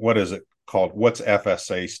 what is it called? What's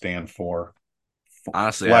FSA stand for?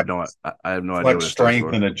 Honestly, I have no idea what it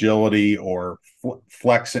strength and agility, or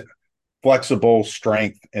flexible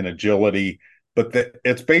strength and agility. But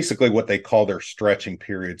it's basically what they call their stretching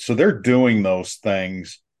period. So they're doing those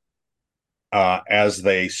things as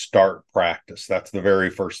they start practice. That's the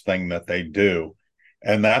very first thing that they do.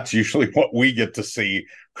 And that's usually what we get to see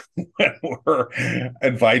when we're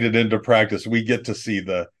invited into practice. We get to see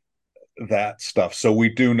that stuff. So we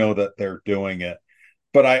do know that they're doing it.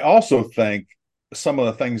 But I also think some of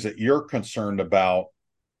the things that you're concerned about,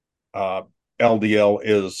 LDL,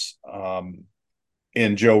 is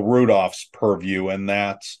in Joe Rudolph's purview, and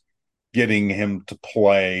that's getting him to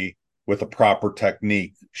play with a proper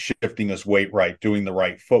technique, shifting his weight right, doing the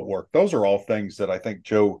right footwork. Those are all things that I think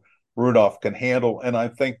Joe Rudolph can handle, and I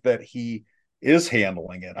think that he is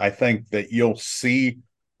handling it. I think that you'll see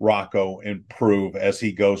Rocco improve as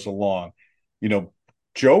he goes along.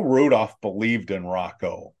 Joe Rudolph believed in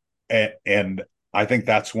Rocco, and I think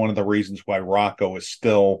that's one of the reasons why Rocco is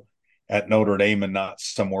still at Notre Dame and not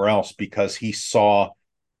somewhere else, because he saw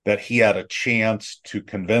that he had a chance to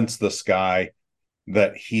convince this guy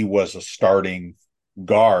that he was a starting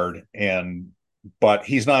guard, but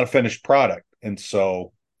he's not a finished product. And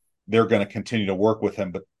so they're going to continue to work with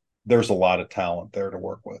him, but there's a lot of talent there to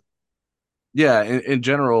work with. Yeah, in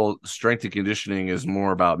general, strength and conditioning is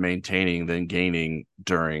more about maintaining than gaining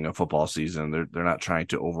during a football season. They're not trying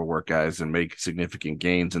to overwork guys and make significant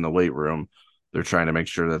gains in the weight room. They're trying to make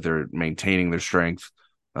sure that they're maintaining their strength,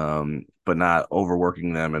 but not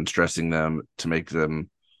overworking them and stressing them to make them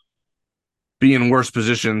be in worse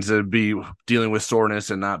positions and be dealing with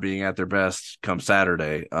soreness and not being at their best come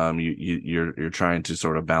Saturday. You're trying to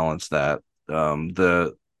sort of balance that.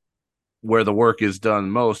 Where the work is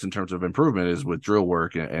done most in terms of improvement is with drill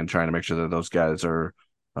work and trying to make sure that those guys are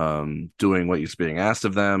doing what is being asked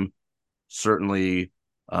of them. Certainly,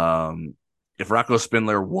 if Rocco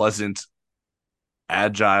Spindler wasn't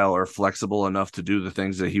agile or flexible enough to do the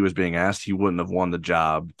things that he was being asked, he wouldn't have won the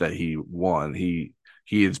job that he won. He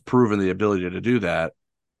has proven the ability to do that.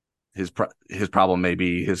 His problem may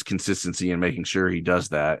be his consistency in making sure he does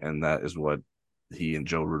that, and that is what he and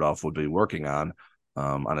Joe Rudolph would be working on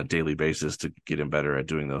a daily basis to get him better at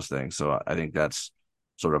doing those things. So I think that's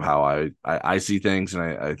sort of how I see things, and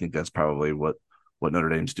I think that's probably what Notre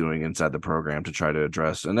Dame's doing inside the program to try to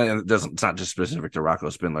address. And then it's not just specific to Rocco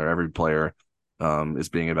Spindler. Every player is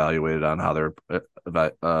being evaluated on how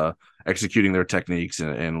they're executing their techniques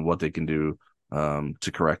and what they can do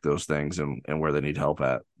to correct those things and where they need help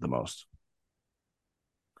at the most.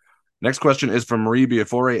 Next question is from Marie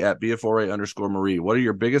Biafore at Biafore_Marie. What are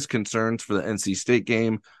your biggest concerns for the NC State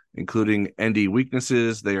game, including ND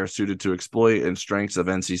weaknesses they are suited to exploit and strengths of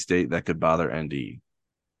NC State that could bother ND?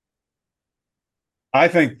 I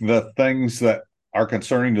think the things that are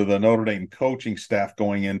concerning to the Notre Dame coaching staff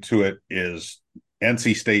going into it is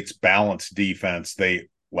NC State's balanced defense.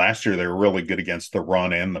 Last year, they were really good against the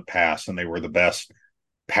run and the pass, and they were the best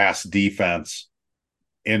pass defense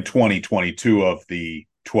in 2022 of the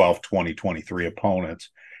 12 2023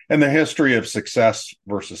 opponents. And the history of success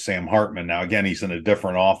versus Sam Hartman. Now, again, he's in a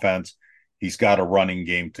different offense. He's got a running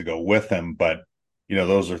game to go with him, but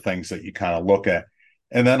those are things that you kind of look at.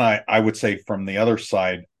 And then I would say from the other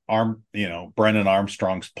side, Brennan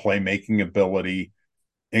Armstrong's playmaking ability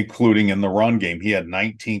including in the run game. He had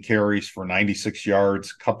 19 carries for 96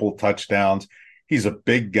 yards, a couple of touchdowns. He's a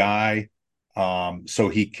big guy, so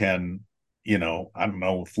he can, I don't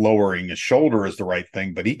know if lowering his shoulder is the right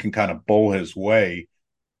thing, but he can kind of bowl his way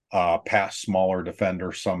past smaller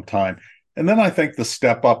defenders sometime. And then I think the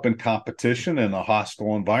step up in competition in a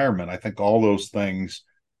hostile environment, I think all those things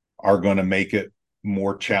are going to make it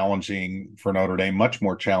more challenging for Notre Dame, much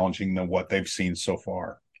more challenging than what they've seen so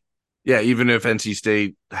far. Yeah, even if NC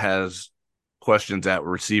State has questions at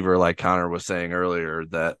receiver, like Connor was saying earlier,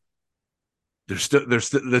 that there's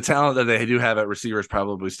the talent that they do have at receiver is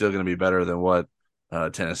probably still going to be better than what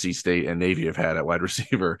Tennessee State and Navy have had at wide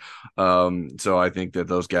receiver. So I think that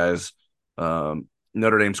those guys,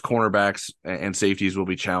 Notre Dame's cornerbacks and safeties will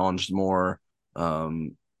be challenged more.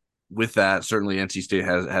 With that, certainly NC State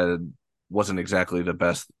wasn't exactly the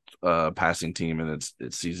best passing team in its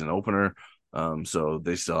season opener. So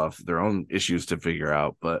they still have their own issues to figure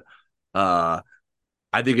out. But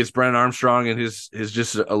I think it's Brennan Armstrong and his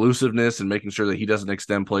just elusiveness and making sure that he doesn't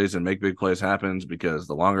extend plays and make big plays happens, because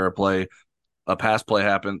the longer a pass play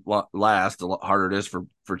lasts, the harder it is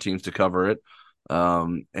for teams to cover it.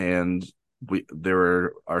 And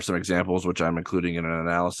there are some examples, which I'm including in an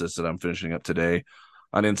analysis that I'm finishing up today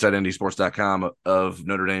on InsideNDSports.com, of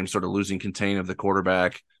Notre Dame sort of losing contain of the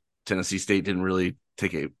quarterback. Tennessee State didn't really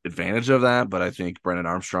take advantage of that, but I think Brennan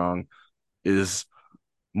Armstrong is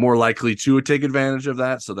more likely to take advantage of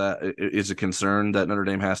that. So that is a concern that Notre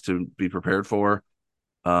Dame has to be prepared for.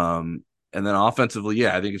 And then offensively,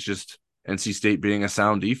 yeah, I think it's just NC State being a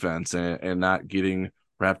sound defense and not getting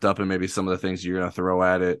wrapped up in maybe some of the things you're going to throw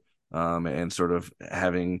at it, and sort of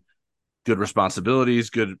having good responsibilities,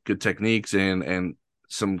 good techniques, and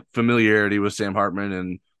some familiarity with Sam Hartman.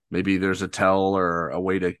 And maybe there's a tell or a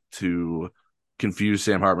way to confuse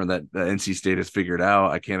Sam Hartman that NC State has figured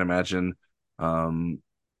out. I can't imagine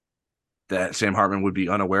that Sam Hartman would be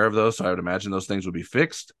unaware of those. So I would imagine those things would be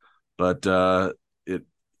fixed. But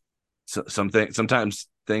sometimes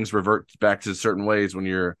things revert back to certain ways when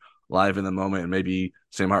you're live in the moment. And maybe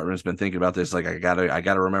Sam Hartman's been thinking about this, like, I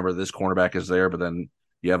gotta remember this cornerback is there, but then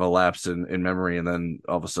you have a lapse in memory, and then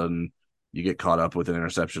all of a sudden you get caught up with an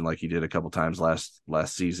interception like he did a couple times last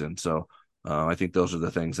season. So I think those are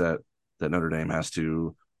the things that Notre Dame has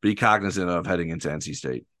to be cognizant of heading into NC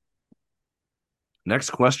State.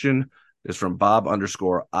 Next question is from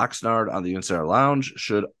Bob_Oxnard on the Insider Lounge.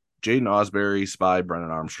 Should Jaden Ausberry spy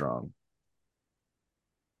Brennan Armstrong?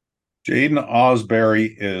 Jaden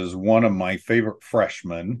Ausberry is one of my favorite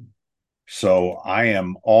freshmen, so I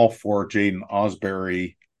am all for Jaden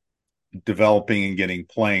Ausberry developing and getting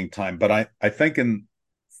playing time. But I think in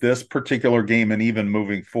this particular game, and even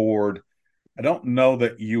moving forward, I don't know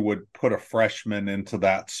that you would put a freshman into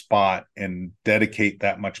that spot and dedicate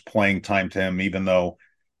that much playing time to him, even though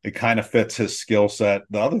it kind of fits his skill set.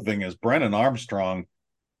 The other thing is Brennan Armstrong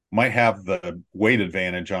might have the weight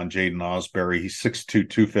advantage on Jaden Ausberry. He's 6'2",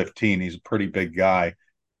 215. He's a pretty big guy.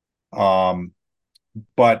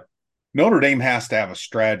 But Notre Dame has to have a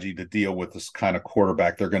strategy to deal with this kind of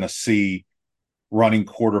quarterback. They're going to see running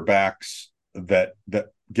quarterbacks that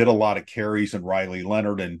get a lot of carries, and Riley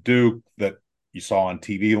Leonard and Duke that you saw on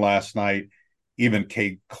TV last night. Even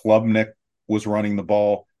Cade Klubnik was running the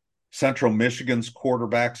ball. Central Michigan's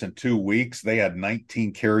quarterbacks in 2 weeks, they had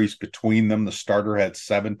 19 carries between them. The starter had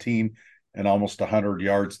 17 and almost 100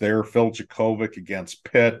 yards there. Phil Jakovic against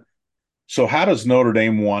Pitt. So how does Notre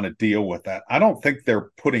Dame want to deal with that? I don't think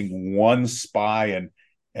they're putting one spy,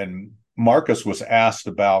 and Marcus was asked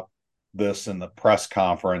about this in the press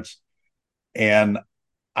conference, and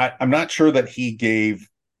I'm not sure that he gave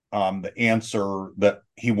the answer that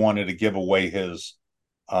he wanted to give away his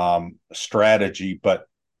strategy, but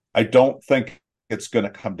I don't think it's going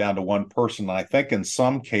to come down to one person. I think in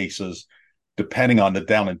some cases, depending on the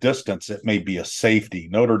down and distance, it may be a safety.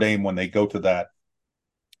 Notre Dame, when they go to that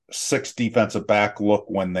 6 defensive back look,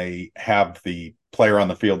 when they have the player on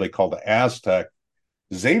the field they call the Aztec,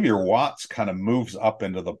 Xavier Watts kind of moves up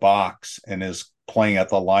into the box and is playing at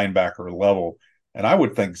the linebacker level. And I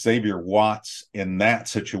would think Xavier Watts in that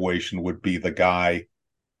situation would be the guy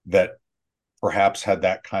that perhaps had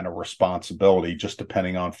that kind of responsibility, just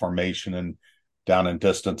depending on formation and down and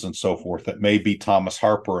distance and so forth. It may be Thomas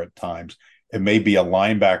Harper at times. It may be a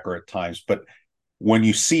linebacker at times. But when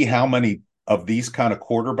you see how many of these kind of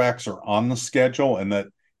quarterbacks are on the schedule, and that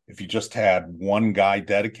if you just had one guy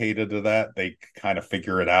dedicated to that, they kind of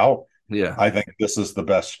figure it out. Yeah. I think this is the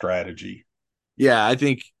best strategy. Yeah, I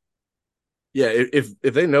think, yeah, if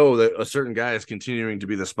they know that a certain guy is continuing to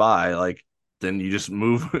be the spy, like, then you just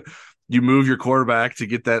move you move your quarterback to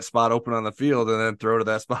get that spot open on the field and then throw to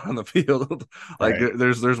that spot on the field. Like Right.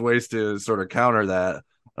 there's ways to sort of counter that.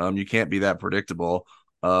 You can't be that predictable.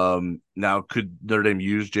 Now could Notre Dame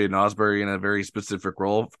use Jaden Osbury in a very specific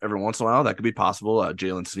role every once in a while? That could be possible.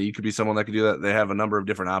 Jalen Snead could be someone that could do that. They have a number of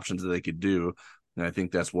different options that they could do. And I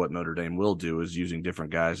think that's what Notre Dame will do, is using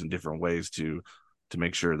different guys in different ways to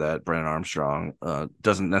make sure that Brandon Armstrong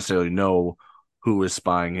doesn't necessarily know who is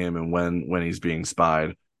spying him and when he's being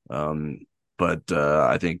spied. But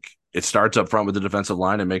I think it starts up front with the defensive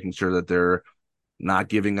line and making sure that they're not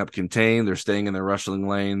giving up contain. They're staying in their rushing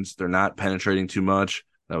lanes. They're not penetrating too much.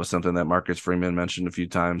 That was something that Marcus Freeman mentioned a few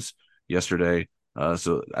times yesterday.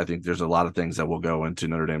 So I think there's a lot of things that will go into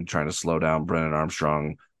Notre Dame trying to slow down Brennan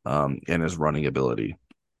Armstrong and his running ability.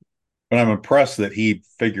 But I'm impressed that he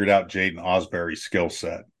figured out Jaden Osbury's skill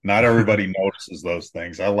set. Not everybody notices those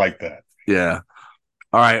things. I like that. Yeah.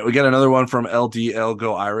 All right, we got another one from LDL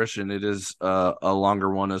Go Irish, and it is a longer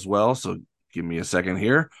one as well. So give me a second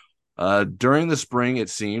here. During the spring, it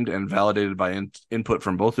seemed, and validated by input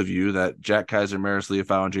from both of you, that Jack Kaiser, Maris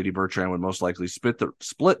Leofau, and JD Bertrand would most likely split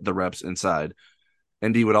the reps inside.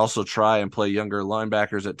 ND would also try and play younger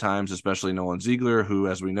linebackers at times, especially Nolan Ziegler, who,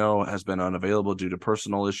 as we know, has been unavailable due to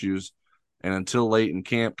personal issues. And until late in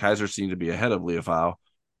camp, Kaiser seemed to be ahead of Leofau.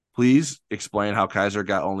 Please explain how Kaiser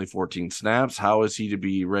got only 14 snaps. How is he to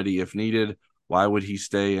be ready if needed? Why would he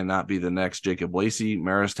stay and not be the next Jacob Lacey?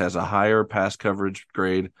 Marist has a higher pass coverage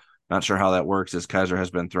grade. Not sure how that works, as Kaiser has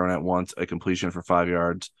been thrown at once, a completion for 5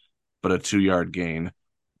 yards, but a 2-yard gain.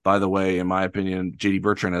 By the way, in my opinion, JD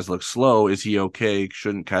Bertrand has looked slow. Is he okay?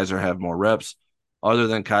 Shouldn't Kaiser have more reps? Other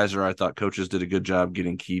than Kaiser, I thought coaches did a good job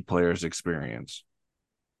getting key players experience.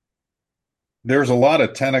 There's a lot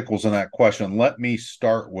of tentacles in that question. Let me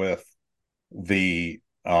start with the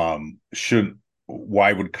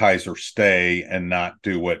why would Kaiser stay and not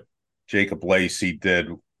do what Jacob Lacey did,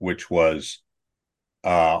 which was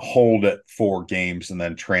hold it 4 games and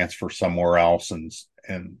then transfer somewhere else,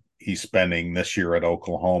 and he's spending this year at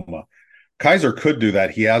Oklahoma. Kaiser could do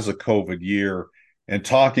that. He has a COVID year, and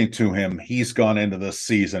talking to him, he's gone into this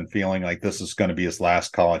season feeling like this is going to be his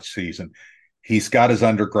last college season. He's got his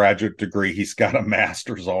undergraduate degree. He's got a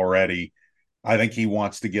master's already. I think he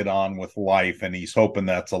wants to get on with life, and he's hoping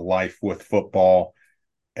that's a life with football.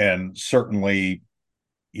 And certainly,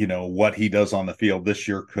 what he does on the field this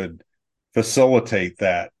year could facilitate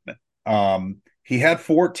that. He had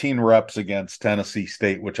 14 reps against Tennessee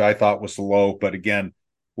State, which I thought was low. But again,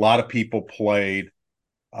 a lot of people played.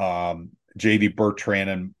 J.D. Bertrand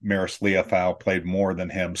and Maris Leofau played more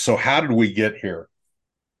than him. So how did we get here?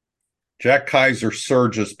 Jack Kaiser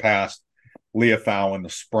surges past Leofau in the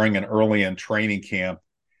spring and early in training camp.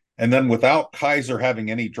 And then without Kaiser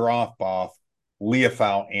having any drop-off,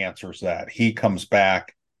 Leofau answers that. He comes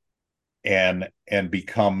back and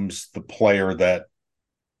becomes the player that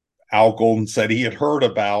Al Golden said he had heard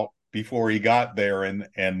about before he got there,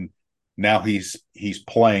 and now he's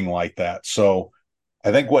playing like that. So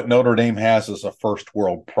I think what Notre Dame has is a first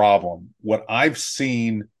world problem. What I've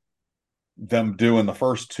seen them do in the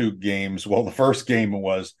first 2 games, well, the first game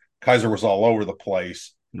was Kaiser was all over the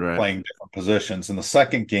place, right, playing different positions. In the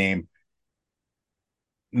second game,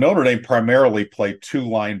 Notre Dame primarily played 2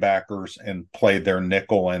 linebackers and played their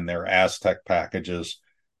nickel and their Aztec packages.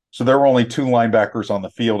 So there were only 2 linebackers on the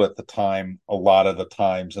field at the time, a lot of the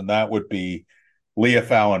times, and that would be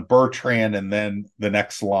Leofau and Bertrand, and then the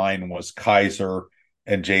next line was Kaiser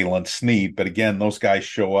and Jalen Snead. But again, those guys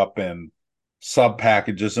show up in sub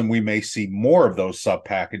packages, and we may see more of those sub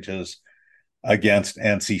packages against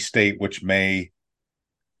NC State, which may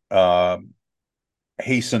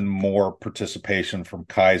hasten more participation from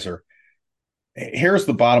Kaiser. Here's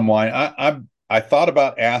the bottom line. I thought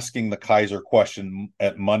about asking the Kaiser question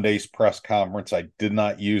at Monday's press conference. I did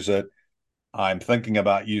not use it. I'm thinking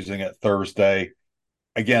about using it Thursday.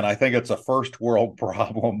 Again, I think it's a first world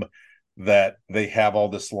problem that they have all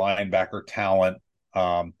this linebacker talent.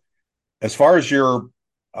 As far as your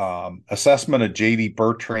assessment of J.D.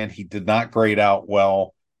 Bertrand, he did not grade out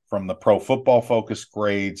well from the Pro Football Focus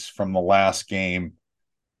grades from the last game.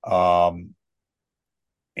 And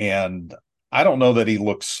I don't know that he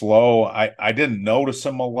looks slow. I didn't notice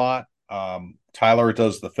him a lot. Tyler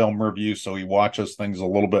does the film review, so he watches things a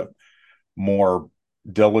little bit more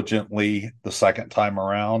diligently the second time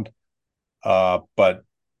around. But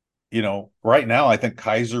right now I think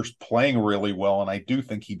Kaiser's playing really well, and I do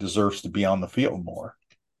think he deserves to be on the field more.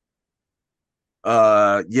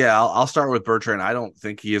 Yeah, I'll start with Bertrand. I don't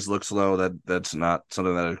think he has looked slow. That's not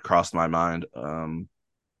something that had crossed my mind.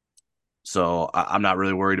 So I'm not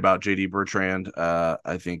really worried about JD Bertrand.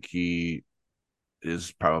 I think he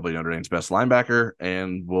is probably Notre Dame's best linebacker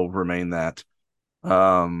and will remain that.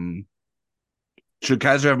 Should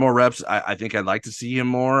Kaiser have more reps? I think I'd like to see him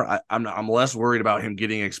more. I'm less worried about him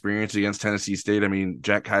getting experience against Tennessee State. I mean,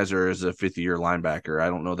 Jack Kaiser is a fifth-year linebacker. I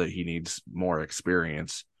don't know that he needs more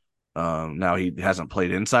experience. Now he hasn't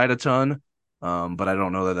played inside a ton, but I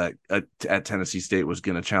don't know that at Tennessee State was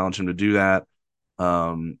going to challenge him to do that.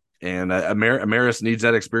 And Amaris needs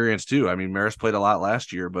that experience too. I mean, Maris played a lot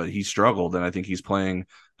last year, but he struggled, and I think he's playing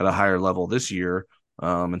at a higher level this year.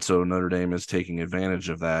 And so Notre Dame is taking advantage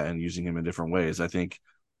of that and using him in different ways. I think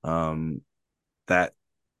that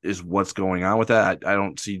is what's going on with that. I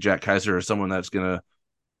don't see Jack Kaiser as someone that's going to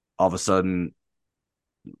all of a sudden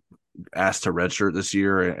ask to redshirt this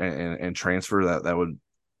year and transfer.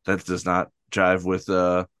 That does not jive with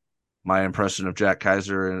my impression of Jack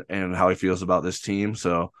Kaiser and how he feels about this team.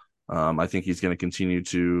 So I think he's going to continue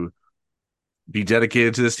to be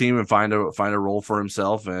dedicated to this team and find a role for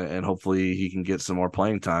himself, and hopefully he can get some more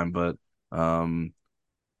playing time. But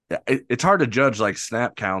it's hard to judge like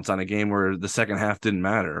snap counts on a game where the second half didn't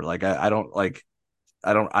matter. Like I don't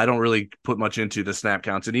really put much into the snap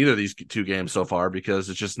counts in either of these two games so far, because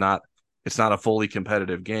it's not a fully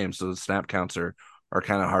competitive game. So the snap counts are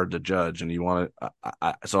kind of hard to judge, and you want to.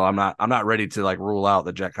 So I'm not ready to like rule out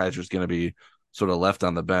that Jack Kaiser is going to be sort of left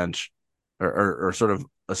on the bench, or sort of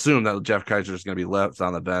assume that Jeff Kaiser is going to be left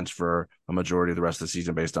on the bench for a majority of the rest of the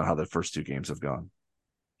season based on how the first two games have gone.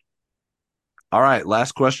 All right,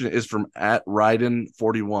 last question is from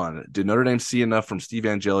 @Ryden41. Did Notre Dame see enough from Steve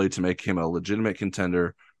Angeli to make him a legitimate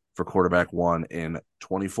contender for quarterback one in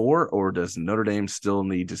 24, or does Notre Dame still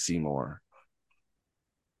need to see more?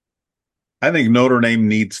 I think Notre Dame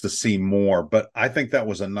needs to see more, but I think that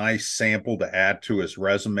was a nice sample to add to his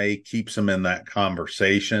resume, keeps him in that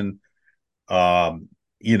conversation. And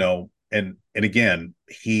again,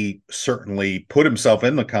 he certainly put himself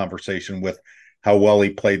in the conversation with how well he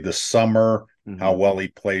played this summer, how well he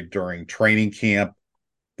played during training camp.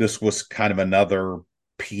 This was kind of another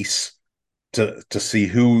piece to see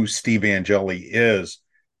who Steve Angeli is.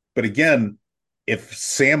 But again, if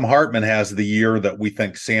Sam Hartman has the year that we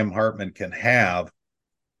think Sam Hartman can have,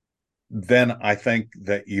 then I think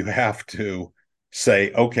that you have to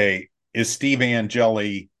say, okay, is Steve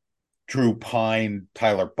Angeli, Drew Pine,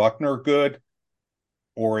 Tyler Buckner good?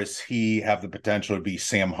 Or is he have the potential to be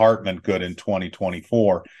Sam Hartman good in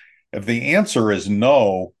 2024? If the answer is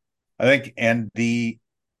no, I think ND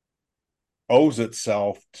owes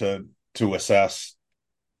itself to assess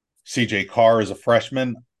CJ Carr as a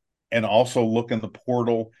freshman, and also look in the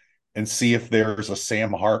portal and see if there's a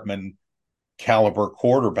Sam Hartman caliber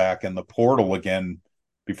quarterback in the portal again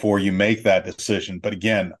before you make that decision. But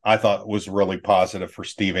again, I thought it was really positive for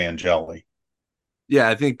Steve Angeli. Yeah,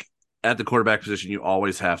 I think at the quarterback position, you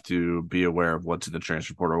always have to be aware of what's in the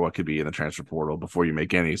transfer portal, or what could be in the transfer portal, before you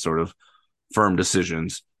make any sort of firm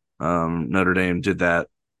decisions. Notre Dame did that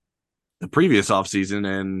the previous offseason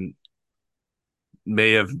and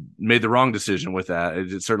may have made the wrong decision with that.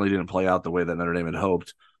 It certainly didn't play out the way that Notre Dame had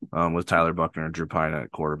hoped, with Tyler Buckner and Drew Pine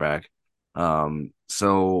at quarterback.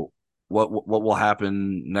 So what will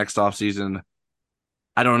happen next offseason?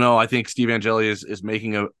 I don't know. I think Steve Angeli is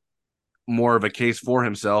making a more of a case for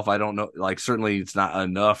himself. I don't know. Like, certainly it's not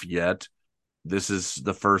enough yet. This is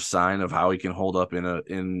the first sign of how he can hold up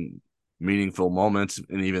in meaningful moments.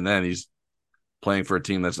 And even then, he's playing for a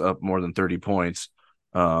team that's up more than 30 points.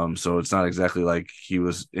 So it's not exactly like he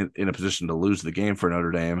was in a position to lose the game for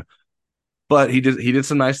Notre Dame, but he did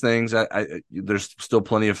some nice things. There's still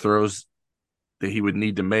plenty of throws that he would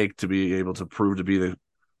need to make to be able to prove to be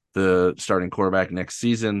the starting quarterback next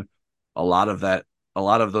season. A lot of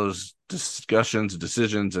those discussions,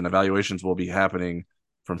 decisions, and evaluations will be happening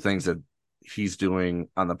from things that he's doing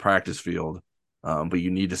on the practice field. But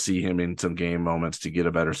you need to see him in some game moments to get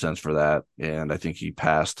a better sense for that. And I think he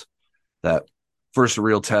passed that first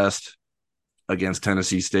real test against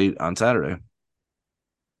Tennessee State on Saturday.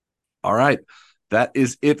 All right. That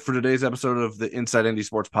is it for today's episode of the Inside ND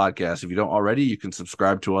Sports Podcast. If you don't already, you can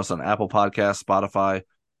subscribe to us on Apple Podcasts, Spotify,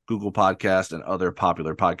 Google Podcasts, and other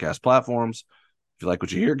popular podcast platforms. If you like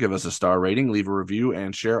what you hear, give us a star rating, leave a review,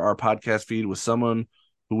 and share our podcast feed with someone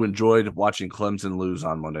who enjoyed watching Clemson lose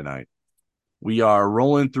on Monday night. We are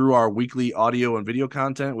rolling through our weekly audio and video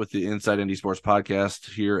content with the Inside ND Sports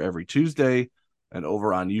Podcast here every Tuesday. And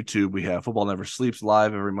over on YouTube, we have Football Never Sleeps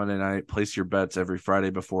live every Monday night, place your bets every Friday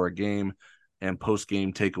before a game, and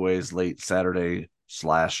post-game takeaways late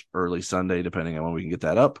Saturday/early Sunday, depending on when we can get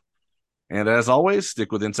that up. And as always,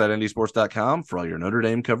 stick with InsideNDSports.com for all your Notre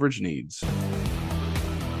Dame coverage needs.